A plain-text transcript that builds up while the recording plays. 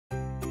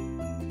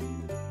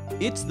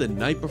It's the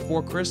night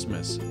before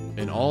Christmas,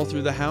 and all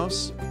through the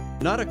house,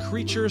 not a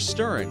creature is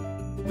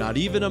stirring, not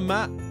even a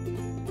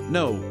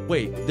No,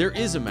 wait, there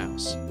is a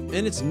mouse,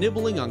 and it's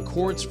nibbling on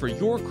cords for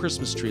your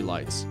Christmas tree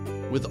lights,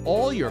 with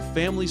all your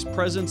family's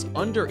presents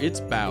under its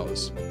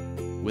boughs.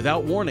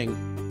 Without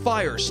warning,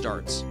 fire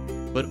starts,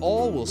 but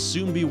all will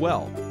soon be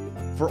well.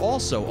 For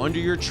also under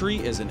your tree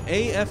is an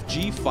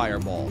AFG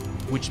Fireball,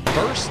 which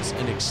bursts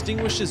and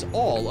extinguishes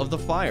all of the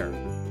fire.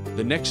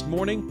 The next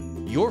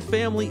morning, your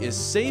family is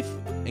safe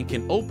and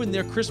can open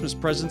their Christmas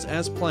presents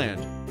as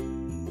planned,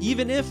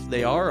 even if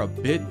they are a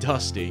bit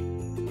dusty.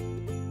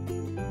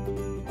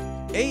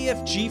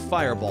 AFG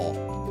Fireball,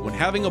 when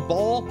having a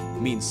ball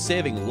means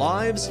saving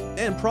lives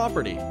and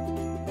property.